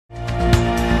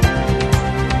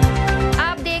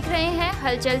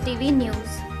हलचल TV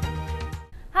news.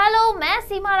 Hello, मैं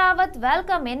सीमा Rawat.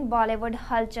 Welcome in Bollywood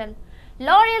हलचल।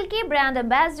 लॉरियल की ब्रांड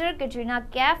एम्बेसडर कैटरीना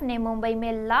कैफ ने मुंबई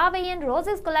में लव इन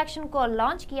रोजेस कलेक्शन को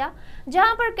लॉन्च किया,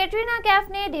 जहां पर कैटरीना कैफ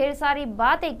ने ढेर सारी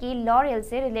बातें की लॉरियल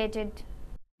से रिलेटेड।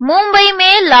 मुंबई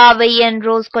में love in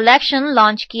rose collection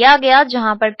launch किया गया,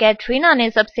 जहां पर कैटरीना ने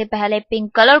सबसे पहले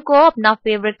पिंक कलर को अपना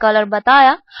फेवरेट कलर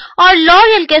बताया और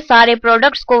लॉरियल के सारे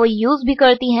प्रोडक्ट्स को वो यूज भी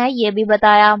करती हैं, ये भी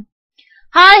बताया।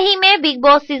 हाल ही में बिग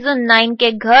बॉस सीजन 9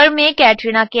 के घर में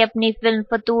कैटरीना की अपनी फिल्म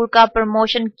फतूर का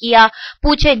प्रमोशन किया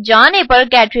पूछे जाने पर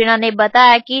कैटरीना ने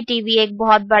बताया कि टीवी एक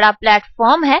बहुत बड़ा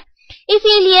प्लेटफॉर्म है,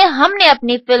 इसीलिए हमने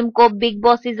अपनी फिल्म को बिग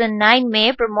बॉस सीजन 9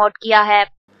 में प्रमोट किया है।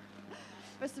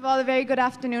 First of all, a very good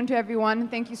afternoon to everyone.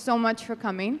 Thank you so much for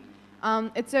coming.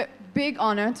 It's a big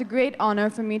honor, it's a great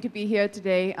honor for me to be here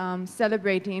today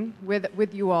celebrating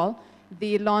with you all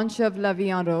the launch of La Vie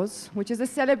en Rose, which is a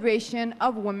celebration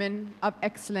of women, of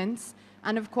excellence.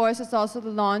 And of course, it's also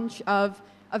the launch of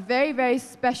a very, very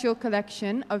special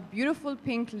collection of beautiful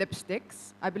pink lipsticks.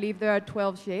 I believe there are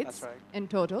 12 shades in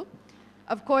total.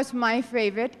 Of course, my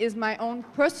favorite is my own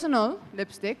personal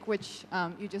lipstick, which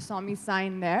you just saw me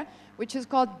sign there, which is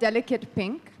called Delicate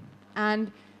Pink.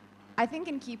 And I think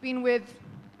in keeping with,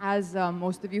 as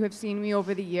most of you have seen me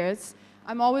over the years,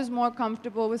 I'm always more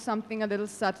comfortable with something a little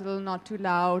subtle, not too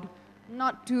loud,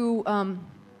 not too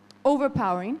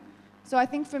overpowering. So I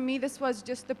think for me, this was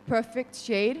just the perfect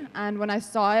shade. And when I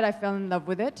saw it, I fell in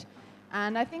love with it.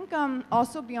 And I think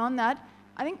also beyond that,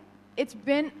 I think it's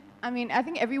been, I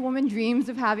think every woman dreams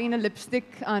of having a lipstick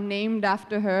named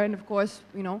after her. And of course,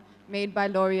 made by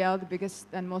L'Oreal, the biggest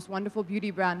and most wonderful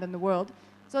beauty brand in the world.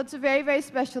 So it's a very, very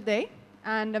special day.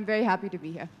 And I'm very happy to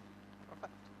be here.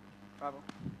 Perfect. Bravo.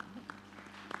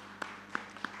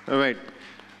 All right.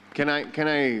 Can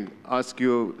I ask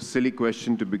you a silly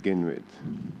question to begin with?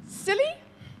 Silly?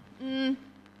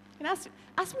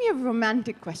 Ask me a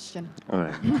romantic question. All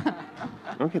right.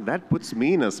 Okay, that puts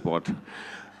me in a spot.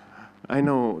 I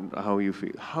know how you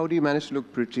feel. How do you manage to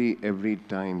look pretty every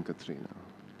time, Katrina?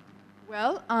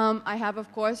 Well, I have,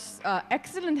 of course,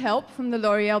 excellent help from the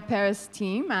L'Oreal Paris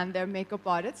team and their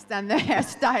makeup artists and their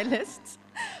hairstylists.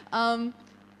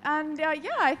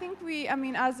 Yeah, I think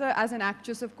as an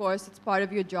actress, of course, it's part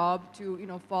of your job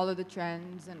to, follow the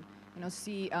trends and,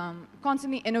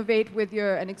 constantly innovate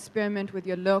and experiment with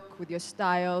your look, with your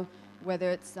style, whether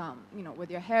it's,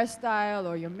 with your hairstyle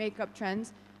or your makeup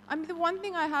trends. The one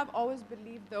thing I have always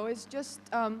believed, though, is just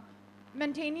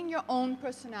maintaining your own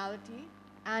personality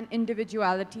and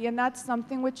individuality, and that's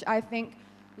something which I think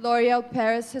L'Oreal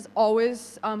Paris has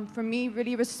always, for me,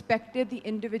 really respected the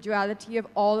individuality of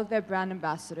all of their brand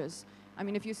ambassadors.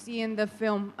 If you see in the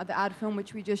film, the ad film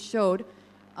which we just showed,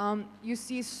 you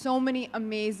see so many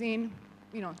amazing,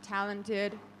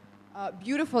 talented,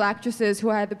 beautiful actresses who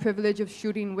I had the privilege of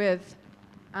shooting with.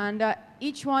 And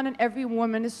each one and every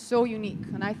woman is so unique,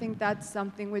 and I think that's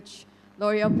something which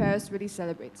L'Oreal Paris really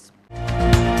celebrates.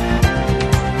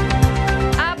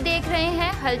 आप देख रहे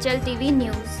हैं हलचल TV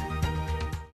news.